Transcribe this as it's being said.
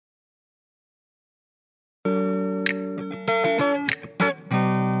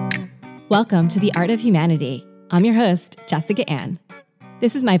Welcome to The Art of Humanity. I'm your host, Jessica Ann.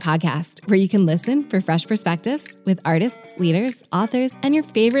 This is my podcast where you can listen for fresh perspectives with artists, leaders, authors, and your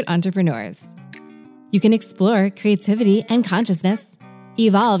favorite entrepreneurs. You can explore creativity and consciousness,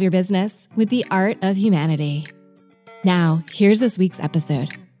 evolve your business with the art of humanity. Now, here's this week's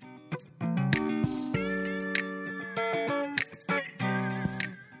episode.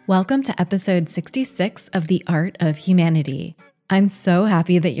 Welcome to episode 66 of The Art of Humanity. I'm so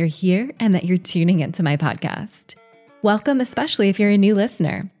happy that you're here and that you're tuning into my podcast. Welcome, especially if you're a new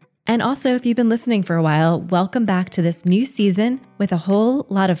listener. And also, if you've been listening for a while, welcome back to this new season with a whole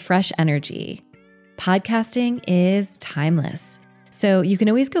lot of fresh energy. Podcasting is timeless, so you can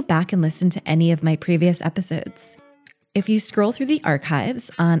always go back and listen to any of my previous episodes. If you scroll through the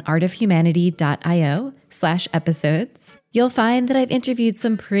archives on artofhumanity.io/episodes, you'll find that I've interviewed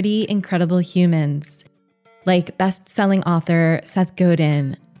some pretty incredible humans, like best-selling author Seth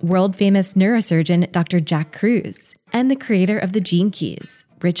Godin, world-famous neurosurgeon Dr. Jack Kruse, and the creator of the Gene Keys,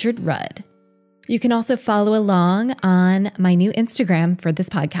 Richard Rudd. You can also follow along on my new Instagram for this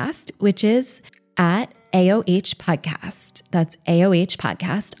podcast, which is at AOH Podcast. That's AOH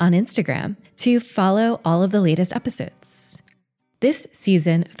Podcast on Instagram to follow all of the latest episodes. This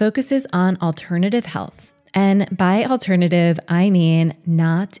season focuses on alternative health. And by alternative, I mean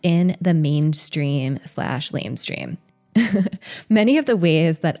not in the mainstream/lamestream. Many of the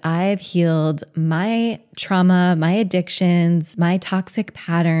ways that I've healed my trauma, my addictions, my toxic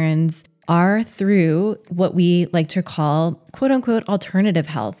patterns are through what we like to call quote unquote alternative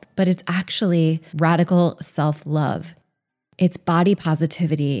health, but it's actually radical self-love. It's body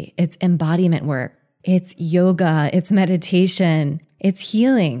positivity, it's embodiment work, it's yoga, it's meditation, it's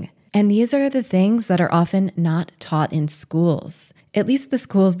healing. And these are the things that are often not taught in schools, at least the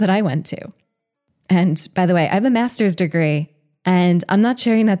schools that I went to. And by the way, I have a master's degree, and I'm not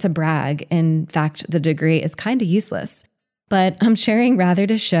sharing that to brag. In fact, the degree is kind of useless. But I'm sharing rather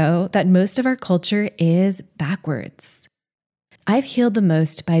to show that most of our culture is backwards. I've healed the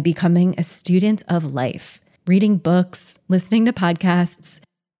most by becoming a student of life, reading books, listening to podcasts,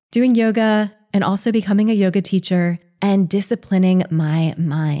 doing yoga, and also becoming a yoga teacher, and disciplining my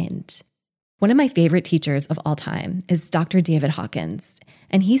mind. One of my favorite teachers of all time is Dr. David Hawkins,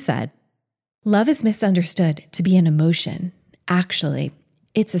 and he said, "Love is misunderstood to be an emotion. Actually,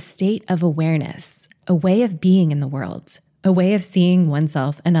 it's a state of awareness, a way of being in the world, a way of seeing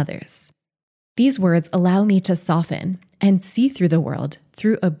oneself and others." These words allow me to soften and see through the world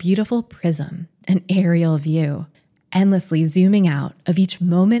through a beautiful prism, an aerial view, endlessly zooming out of each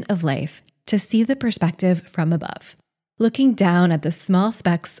moment of life to see the perspective from above. Looking down at the small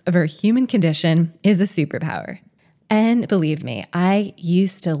specks of our human condition is a superpower. And believe me, I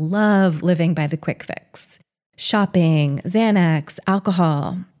used to love living by the quick fix. Shopping, Xanax,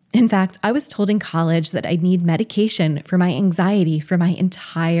 alcohol. In fact, I was told in college that I'd need medication for my anxiety for my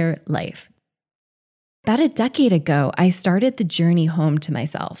entire life. About a decade ago, I started the journey home to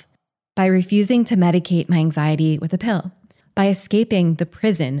myself by refusing to medicate my anxiety with a pill. By escaping the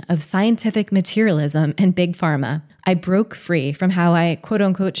prison of scientific materialism and big pharma, I broke free from how I quote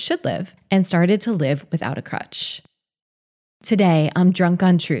unquote should live and started to live without a crutch. Today, I'm drunk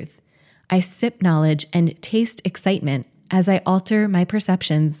on truth. I sip knowledge and taste excitement as I alter my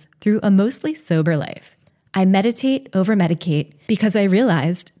perceptions through a mostly sober life. I meditate over medicate because I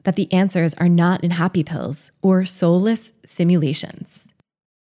realized that the answers are not in happy pills or soulless simulations.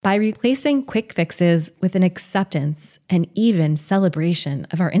 By replacing quick fixes with an acceptance and even celebration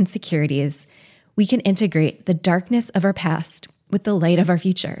of our insecurities, we can integrate the darkness of our past with the light of our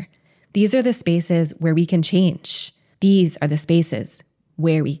future. These are the spaces where we can change. These are the spaces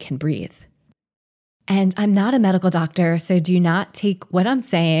where we can breathe. And I'm not a medical doctor, so do not take what I'm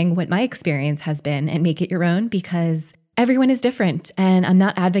saying, what my experience has been, and make it your own, because everyone is different, and I'm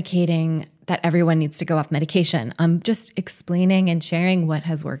not advocating that everyone needs to go off medication. I'm just explaining and sharing what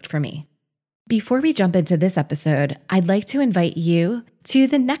has worked for me. Before we jump into this episode, I'd like to invite you to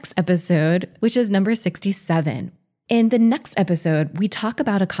the next episode, which is number 67. In the next episode, we talk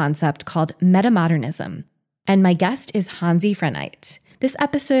about a concept called metamodernism, and my guest is Hansi Frenite. This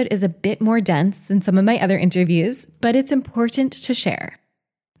episode is a bit more dense than some of my other interviews, but it's important to share.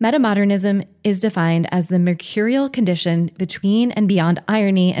 Metamodernism is defined as the mercurial condition between and beyond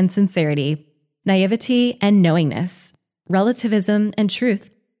irony and sincerity, naivety and knowingness, relativism and truth,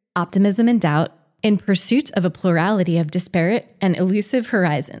 optimism and doubt, in pursuit of a plurality of disparate and elusive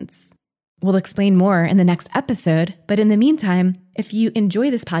horizons. We'll explain more in the next episode, but in the meantime, if you enjoy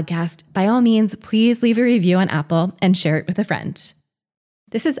this podcast, by all means, please leave a review on Apple and share it with a friend.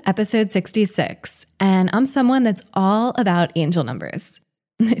 This is episode 66, and I'm someone that's all about angel numbers.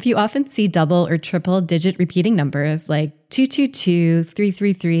 If you often see double or triple digit repeating numbers like 222,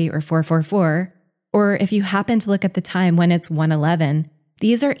 333, or 444, or if you happen to look at the time when it's 111,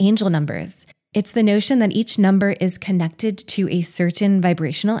 these are angel numbers. It's the notion that each number is connected to a certain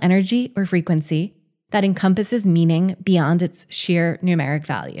vibrational energy or frequency that encompasses meaning beyond its sheer numeric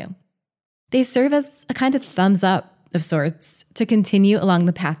value. They serve as a kind of thumbs up of sorts to continue along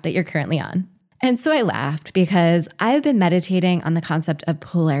the path that you're currently on. And so I laughed because I've been meditating on the concept of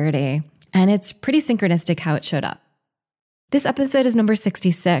polarity, and it's pretty synchronistic how it showed up. This episode is number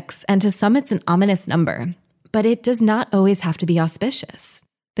 66, and to some it's an ominous number, but it does not always have to be auspicious.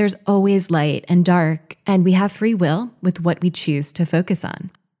 There's always light and dark, and we have free will with what we choose to focus on.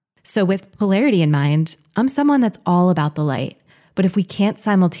 So with polarity in mind, I'm someone that's all about the light, but if we can't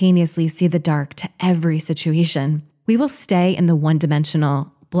simultaneously see the dark to every situation, we will stay in the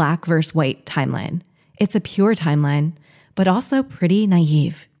one-dimensional black versus white timeline. It's a pure timeline, but also pretty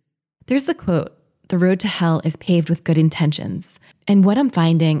naive. There's the quote, "The road to hell is paved with good intentions." And what I'm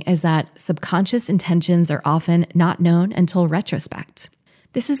finding is that subconscious intentions are often not known until retrospect.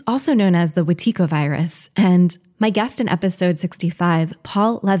 This is also known as the Wetiko virus, and my guest in episode 65,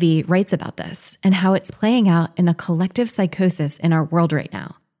 Paul Levy, writes about this and how it's playing out in a collective psychosis in our world right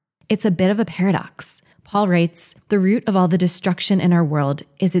now. It's a bit of a paradox. Paul writes, "The root of all the destruction in our world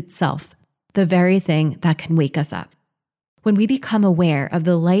is itself, the very thing that can wake us up." When we become aware of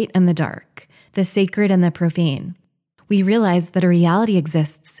the light and the dark, the sacred and the profane, we realize that a reality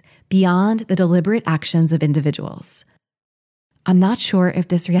exists beyond the deliberate actions of individuals. I'm not sure if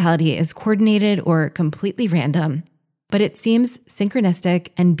this reality is coordinated or completely random, but it seems synchronistic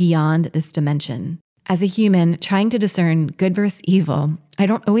and beyond this dimension. As a human trying to discern good versus evil, I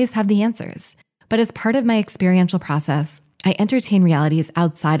don't always have the answers. But as part of my experiential process, I entertain realities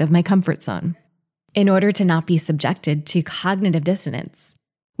outside of my comfort zone. In order to not be subjected to cognitive dissonance,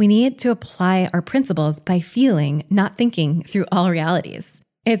 we need to apply our principles by feeling, not thinking, through all realities.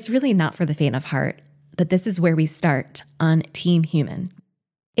 It's really not for the faint of heart, but this is where we start on Team Human.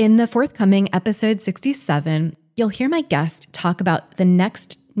 In the forthcoming episode 67, you'll hear my guest talk about the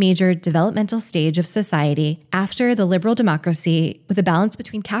next major developmental stage of society after the liberal democracy with a balance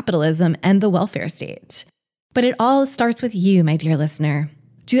between capitalism and the welfare state. But it all starts with you, my dear listener.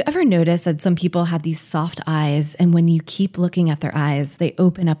 Do you ever notice that some people have these soft eyes, and when you keep looking at their eyes, they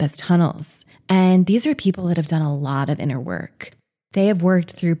open up as tunnels? And these are people that have done a lot of inner work. They have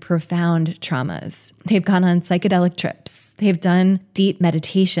worked through profound traumas. They've gone on psychedelic trips. They've done deep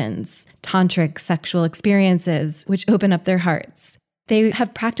meditations, tantric sexual experiences, which open up their hearts. They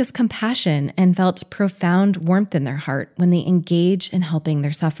have practiced compassion and felt profound warmth in their heart when they engage in helping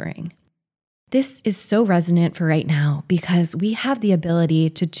their suffering. This is so resonant for right now because we have the ability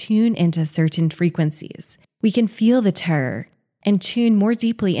to tune into certain frequencies. We can feel the terror and tune more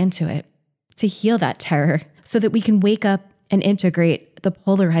deeply into it to heal that terror so that we can wake up and integrate the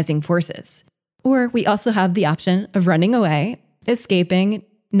polarizing forces. Or we also have the option of running away, escaping,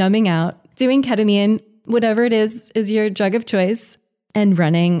 numbing out, doing ketamine, whatever it is your drug of choice, and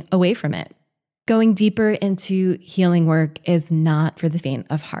running away from it. Going deeper into healing work is not for the faint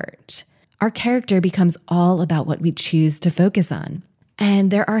of heart. Our character becomes all about what we choose to focus on.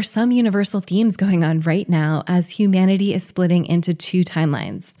 And there are some universal themes going on right now as humanity is splitting into two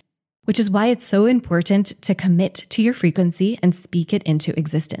timelines, which is why it's so important to commit to your frequency and speak it into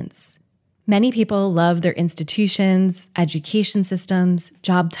existence. Many people love their institutions, education systems,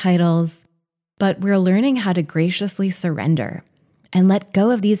 job titles, but we're learning how to graciously surrender and let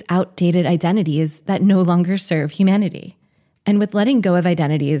go of these outdated identities that no longer serve humanity. And with letting go of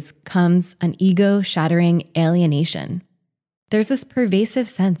identities comes an ego-shattering alienation. There's this pervasive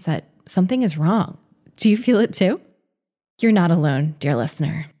sense that something is wrong. Do you feel it too? You're not alone, dear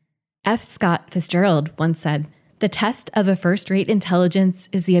listener. F. Scott Fitzgerald once said, "The test of a first-rate intelligence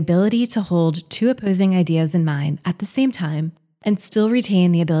is the ability to hold two opposing ideas in mind at the same time and still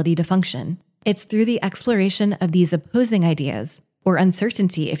retain the ability to function. It's through the exploration of these opposing ideas, or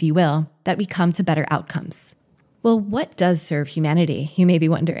uncertainty, if you will, that we come to better outcomes." Well, what does serve humanity, you may be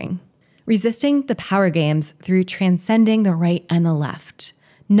wondering? Resisting the power games through transcending the right and the left.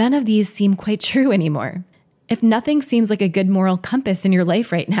 None of these seem quite true anymore. If nothing seems like a good moral compass in your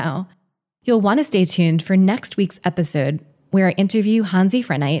life right now, you'll want to stay tuned for next week's episode where I interview Hansi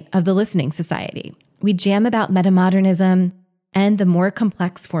Frenite of the Listening Society. We jam about metamodernism and the more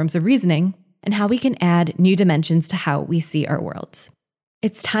complex forms of reasoning and how we can add new dimensions to how we see our world.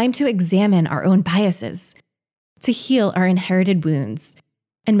 It's time to examine our own biases, to heal our inherited wounds,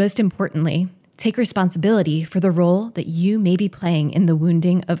 and most importantly, take responsibility for the role that you may be playing in the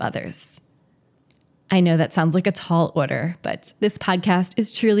wounding of others. I know that sounds like a tall order, but this podcast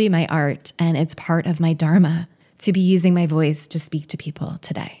is truly my art, and it's part of my dharma to be using my voice to speak to people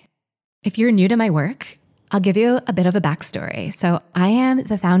today. If you're new to my work, I'll give you a bit of a backstory. So I am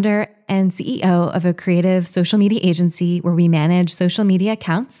the founder and CEO of a creative social media agency where we manage social media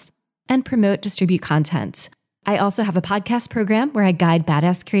accounts and distribute content. I also have a podcast program where I guide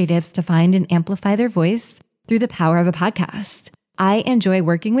badass creatives to find and amplify their voice through the power of a podcast. I enjoy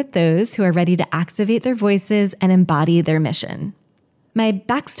working with those who are ready to activate their voices and embody their mission. My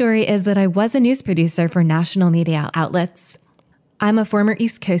backstory is that I was a news producer for national media outlets. I'm a former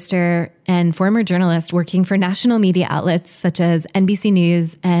East Coaster and former journalist working for national media outlets such as NBC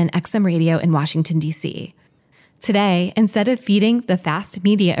News and XM Radio in Washington, D.C. Today, instead of feeding the fast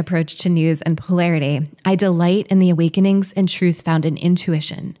media approach to news and polarity, I delight in the awakenings and truth found in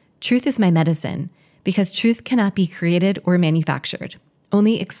intuition. Truth is my medicine because truth cannot be created or manufactured,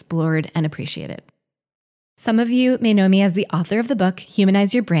 only explored and appreciated. Some of you may know me as the author of the book,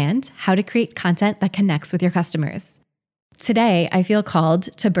 Humanize Your Brand: How to Create Content That Connects with Your Customers. Today, I feel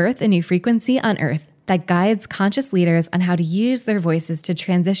called to birth a new frequency on Earth that guides conscious leaders on how to use their voices to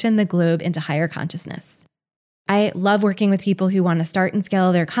transition the globe into higher consciousness. I love working with people who want to start and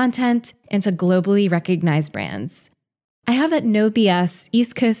scale their content into globally recognized brands. I have that no BS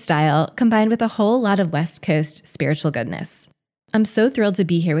East Coast style combined with a whole lot of West Coast spiritual goodness. I'm so thrilled to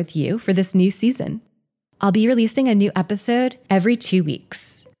be here with you for this new season. I'll be releasing a new episode every 2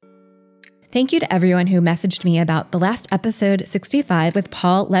 weeks. Thank you to everyone who messaged me about the last episode 65 with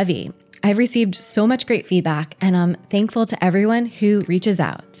Paul Levy. I've received so much great feedback, and I'm thankful to everyone who reaches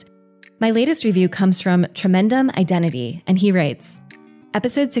out. My latest review comes from Tremendum Identity, and he writes,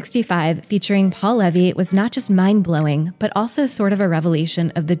 Episode 65 featuring Paul Levy was not just mind-blowing, but also sort of a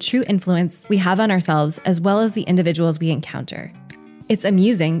revelation of the true influence we have on ourselves as well as the individuals we encounter. It's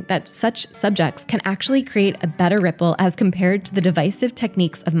amusing that such subjects can actually create a better ripple as compared to the divisive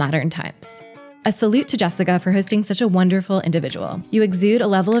techniques of modern times. A salute to Jessica for hosting such a wonderful individual. You exude a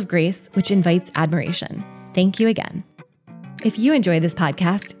level of grace which invites admiration. Thank you again. If you enjoy this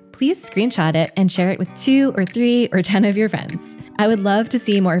podcast, please screenshot it and share it with 2 or 3 or 10 of your friends. I would love to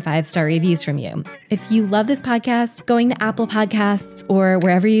see more 5-star reviews from you. If you love this podcast, going to Apple Podcasts or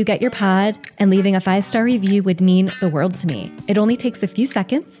wherever you get your pod and leaving a 5-star review would mean the world to me. It only takes a few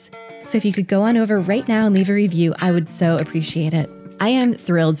seconds, so if you could go on over right now and leave a review, I would so appreciate it. I am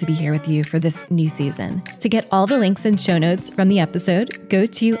thrilled to be here with you for this new season. To get all the links and show notes from the episode, go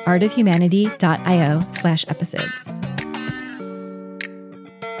to artofhumanity.io/episodes.